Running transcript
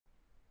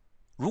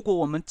如果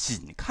我们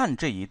仅看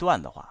这一段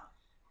的话，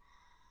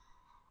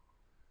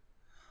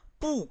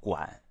不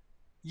管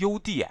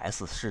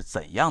UDS 是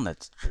怎样的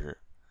值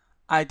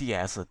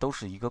 ，IDS 都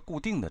是一个固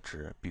定的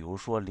值，比如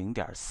说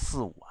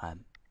0.45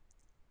安。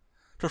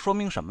这说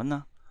明什么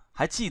呢？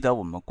还记得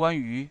我们关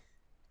于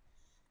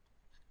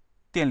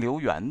电流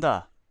源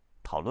的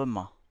讨论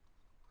吗？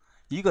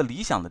一个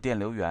理想的电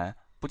流源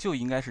不就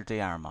应该是这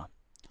样吗？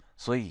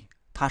所以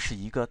它是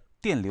一个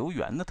电流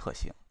源的特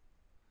性。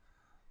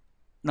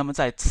那么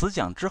在此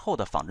讲之后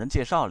的仿真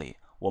介绍里，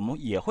我们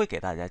也会给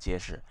大家揭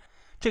示，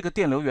这个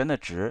电流源的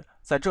值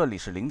在这里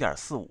是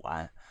0.45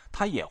安，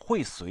它也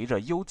会随着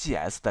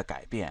UGS 的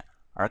改变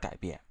而改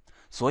变，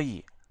所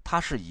以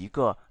它是一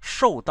个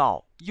受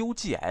到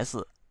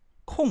UGS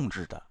控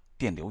制的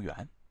电流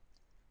源。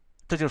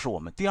这就是我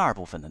们第二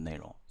部分的内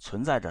容，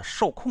存在着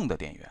受控的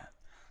电源。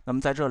那么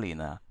在这里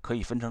呢，可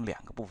以分成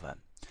两个部分。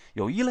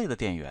有一类的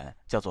电源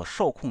叫做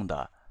受控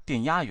的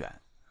电压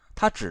源，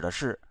它指的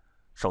是，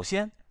首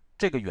先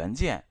这个元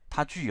件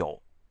它具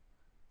有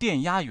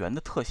电压源的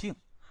特性。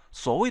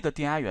所谓的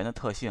电压源的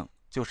特性，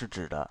就是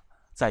指的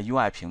在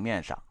UI 平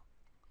面上，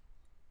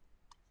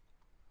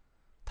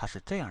它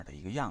是这样的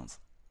一个样子。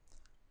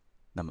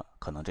那么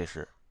可能这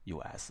是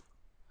US。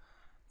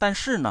但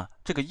是呢，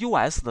这个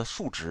US 的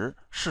数值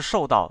是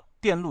受到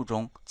电路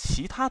中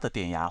其他的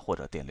电压或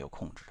者电流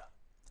控制的。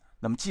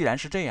那么既然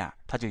是这样，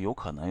它就有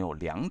可能有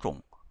两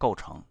种构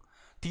成。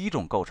第一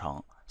种构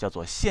成叫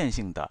做线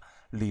性的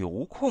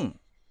流控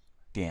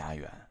电压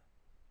源，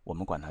我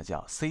们管它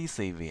叫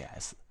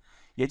CCVS。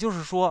也就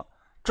是说，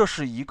这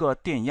是一个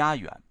电压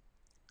源，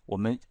我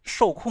们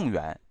受控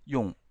源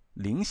用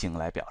菱形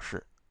来表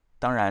示。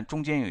当然，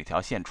中间有一条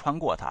线穿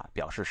过它，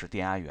表示是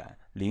电压源。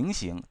菱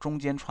形中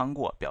间穿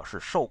过，表示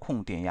受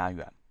控电压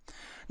源。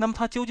那么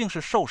它究竟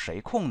是受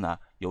谁控呢？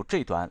由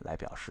这端来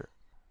表示。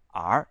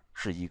R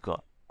是一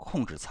个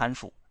控制参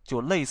数，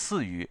就类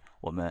似于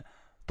我们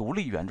独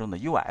立源中的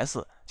US，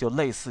 就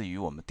类似于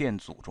我们电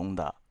阻中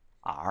的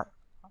R。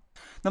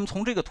那么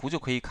从这个图就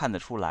可以看得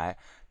出来，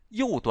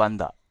右端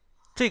的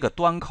这个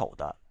端口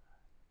的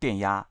电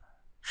压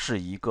是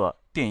一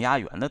个电压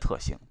源的特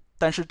性。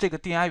但是这个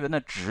电压源的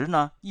值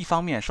呢，一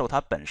方面受它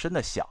本身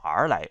的小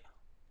r 来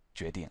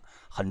决定，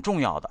很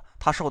重要的，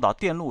它受到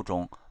电路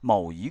中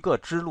某一个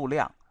支路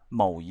量、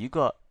某一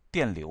个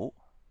电流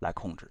来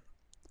控制。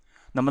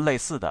那么类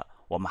似的，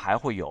我们还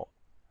会有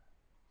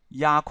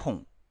压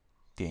控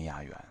电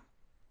压源。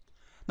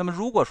那么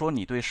如果说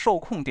你对受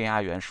控电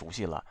压源熟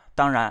悉了，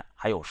当然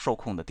还有受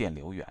控的电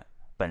流源，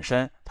本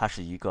身它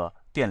是一个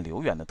电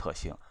流源的特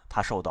性，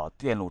它受到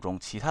电路中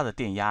其他的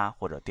电压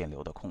或者电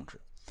流的控制。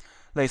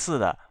类似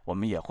的，我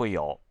们也会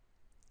有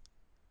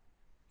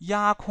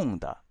压控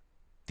的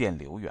电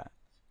流源，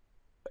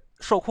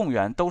受控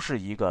源都是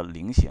一个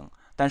菱形，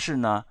但是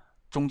呢，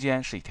中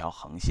间是一条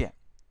横线。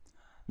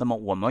那么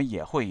我们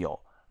也会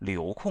有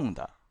流控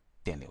的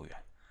电流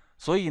源。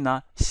所以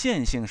呢，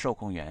线性受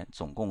控源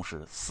总共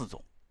是4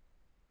种。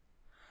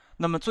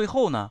那么最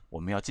后呢，我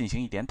们要进行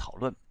一点讨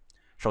论。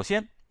首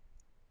先，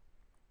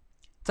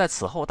在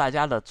此后大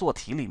家的做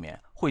题里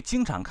面会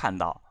经常看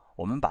到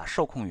我们把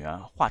受控源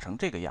画成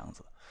这个样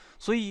子，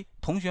所以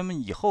同学们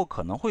以后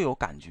可能会有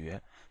感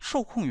觉，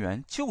受控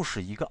源就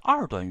是一个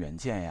2端元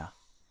件呀。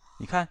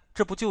你看，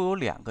这不就有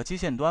2个接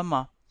线端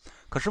吗？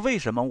可是为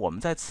什么我们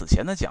在此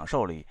前的讲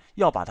授里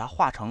要把它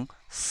画成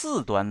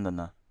4端的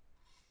呢？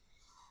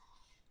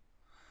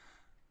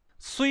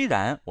虽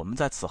然我们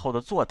在此后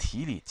的做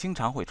题里经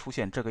常会出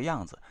现这个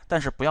样子，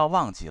但是不要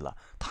忘记了，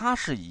它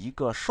是一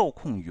个受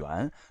控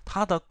源，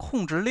它的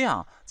控制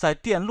量在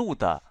电路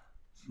的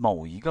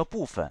某一个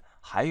部分，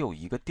还有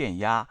一个电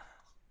压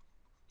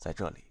在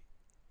这里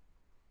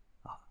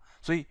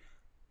所以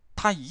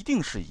它一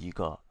定是一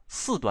个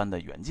4端的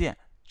元件，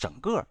整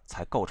个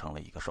才构成了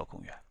一个受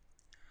控源。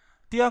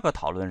第二个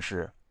讨论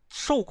是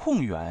受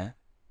控源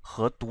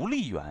和独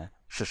立源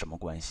是什么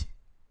关系？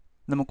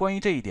那么关于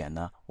这一点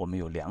呢，我们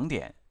有2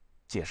点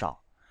介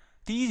绍。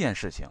第一件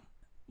事情，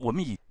我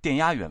们以电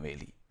压源为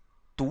例，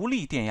独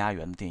立电压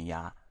源的电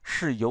压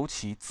是由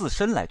其自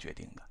身来决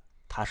定的，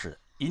它是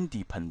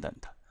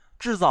independent，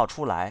 制造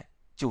出来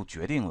就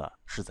决定了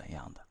是怎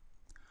样的。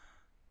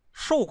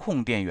受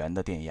控电源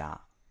的电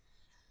压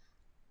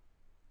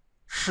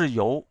是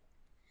由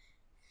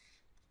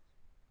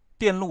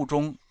电路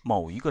中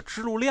某一个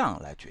支路量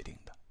来决定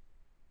的。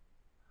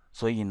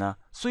所以呢，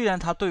虽然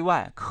它对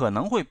外可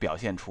能会表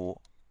现出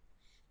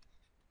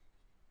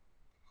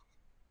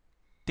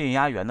电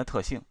压源的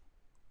特性，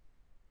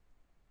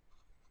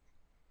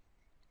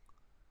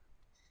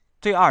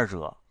这2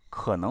者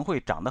可能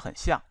会长得很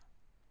像，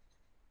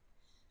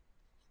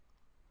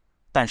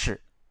但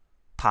是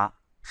它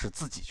是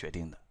自己决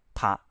定的，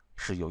它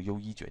是由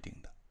U1 决定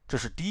的，这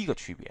是第一个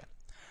区别。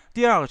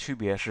第二个区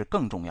别是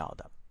更重要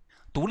的，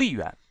独立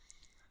源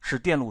是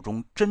电路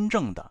中真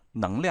正的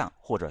能量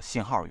或者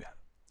信号源，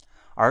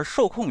而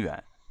受控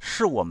源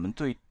是我们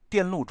对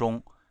电路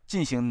中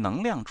进行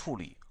能量处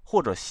理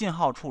或者信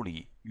号处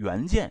理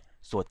元件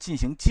所进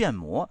行建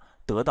模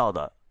得到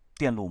的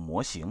电路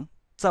模型，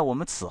在我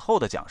们此后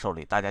的讲授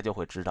里，大家就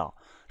会知道，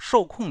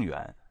受控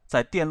元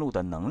在电路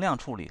的能量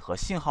处理和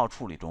信号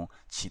处理中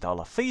起到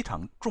了非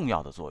常重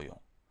要的作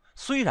用。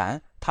虽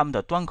然它们的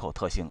端口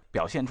特性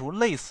表现出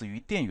类似于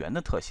电源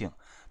的特性，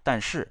但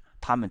是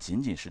它们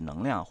仅仅是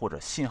能量或者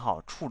信号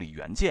处理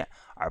元件，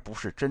而不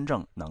是真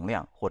正能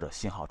量或者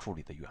信号处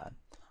理的源。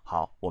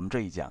好，我们这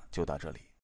一讲就到这里。